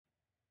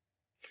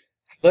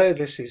Hello,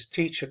 this is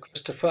teacher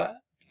Christopher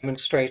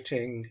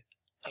demonstrating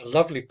a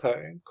lovely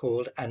poem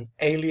called An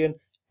Alien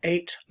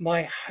Ate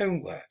My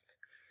Homework.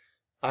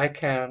 I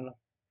can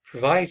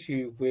provide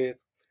you with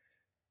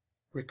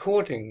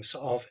recordings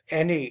of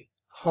any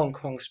Hong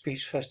Kong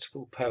Speech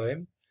Festival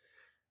poem.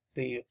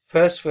 The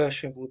first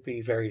version will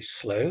be very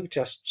slow,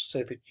 just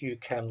so that you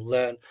can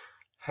learn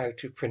how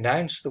to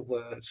pronounce the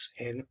words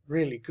in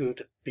really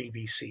good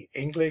BBC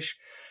English.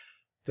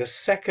 The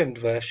second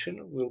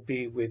version will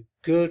be with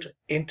good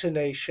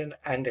intonation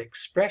and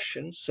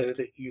expression so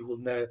that you will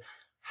know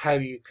how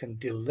you can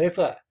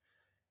deliver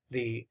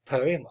the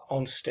poem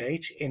on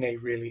stage in a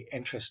really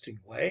interesting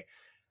way.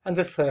 And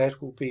the third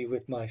will be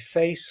with my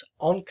face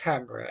on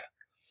camera,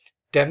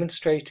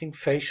 demonstrating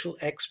facial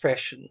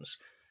expressions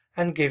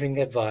and giving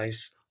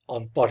advice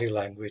on body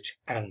language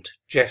and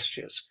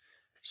gestures.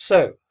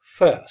 So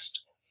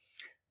first,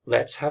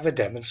 let's have a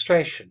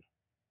demonstration.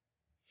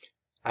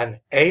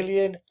 An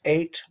Alien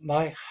Ate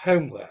My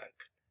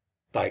Homework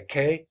by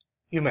Kaye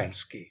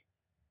Umansky.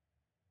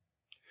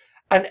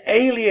 An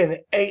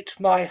alien ate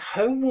my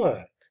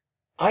homework.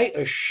 I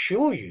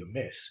assure you,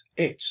 miss,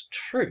 it's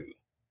true.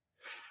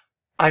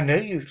 I know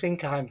you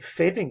think I'm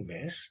fibbing,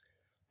 miss,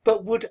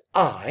 but would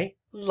I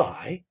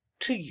lie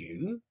to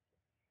you?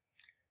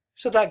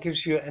 So that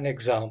gives you an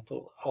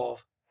example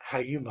of how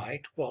you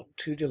might want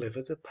to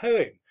deliver the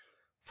poem.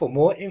 For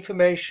more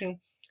information,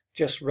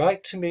 just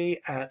write to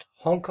me at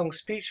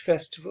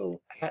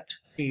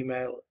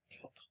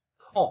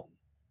HongKongSpeechFestival@gmail.com.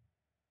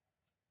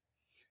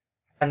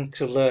 And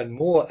to learn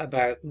more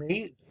about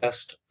me,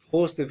 just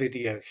pause the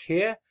video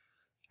here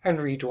and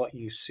read what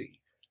you see.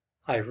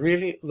 I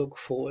really look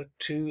forward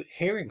to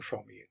hearing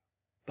from you.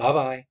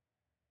 Bye-bye.